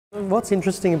What's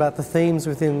interesting about the themes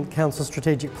within Council's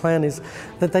strategic plan is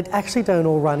that they actually don't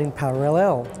all run in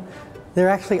parallel. They're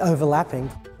actually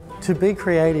overlapping. To be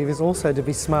creative is also to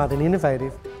be smart and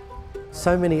innovative.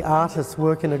 So many artists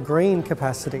work in a green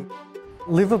capacity.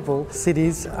 Livable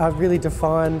cities are really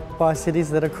defined by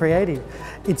cities that are creative.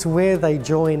 It's where they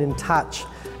join and touch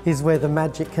is where the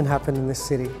magic can happen in this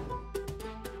city.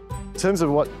 In terms of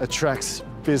what attracts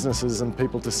businesses and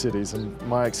people to cities, and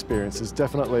my experience is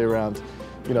definitely around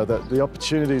the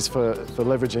opportunities for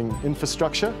leveraging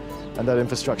infrastructure, and that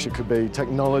infrastructure could be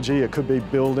technology, it could be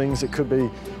buildings, it could be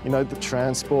the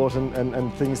transport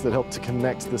and things that help to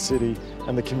connect the city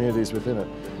and the communities within it.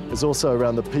 It's also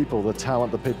around the people, the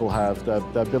talent that people have, the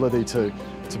ability to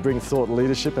bring thought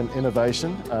leadership and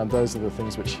innovation. Those are the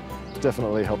things which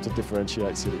definitely help to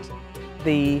differentiate cities.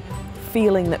 The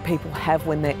feeling that people have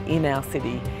when they're in our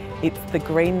city, it's the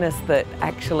greenness that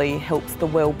actually helps the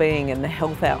well-being and the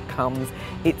health outcomes.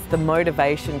 It's the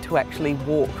motivation to actually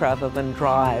walk rather than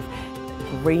drive.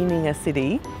 Greening a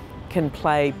city can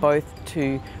play both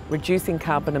to reducing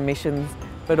carbon emissions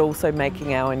but also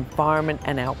making our environment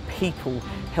and our people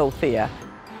healthier.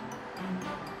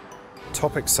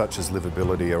 Topics such as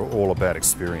livability are all about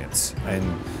experience, and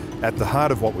at the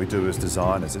heart of what we do as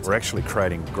designers, we're actually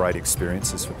creating great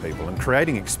experiences for people, and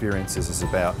creating experiences is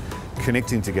about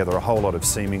connecting together a whole lot of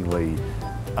seemingly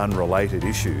unrelated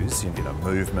issues,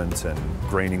 movement and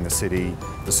greening the city,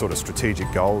 the sort of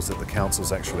strategic goals that the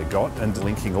council's actually got, and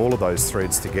linking all of those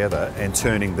threads together and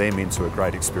turning them into a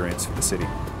great experience for the city.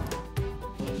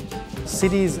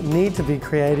 Cities need to be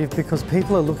creative because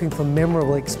people are looking for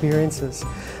memorable experiences.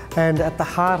 And at the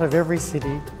heart of every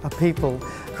city are people.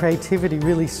 Creativity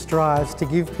really strives to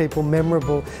give people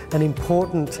memorable and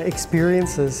important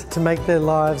experiences to make their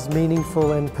lives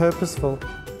meaningful and purposeful.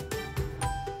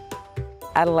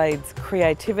 Adelaide's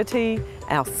creativity,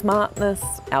 our smartness,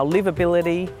 our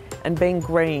livability and being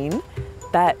green,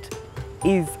 that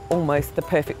is almost the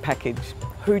perfect package.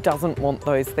 Who doesn't want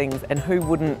those things, and who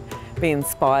wouldn't be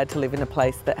inspired to live in a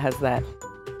place that has that?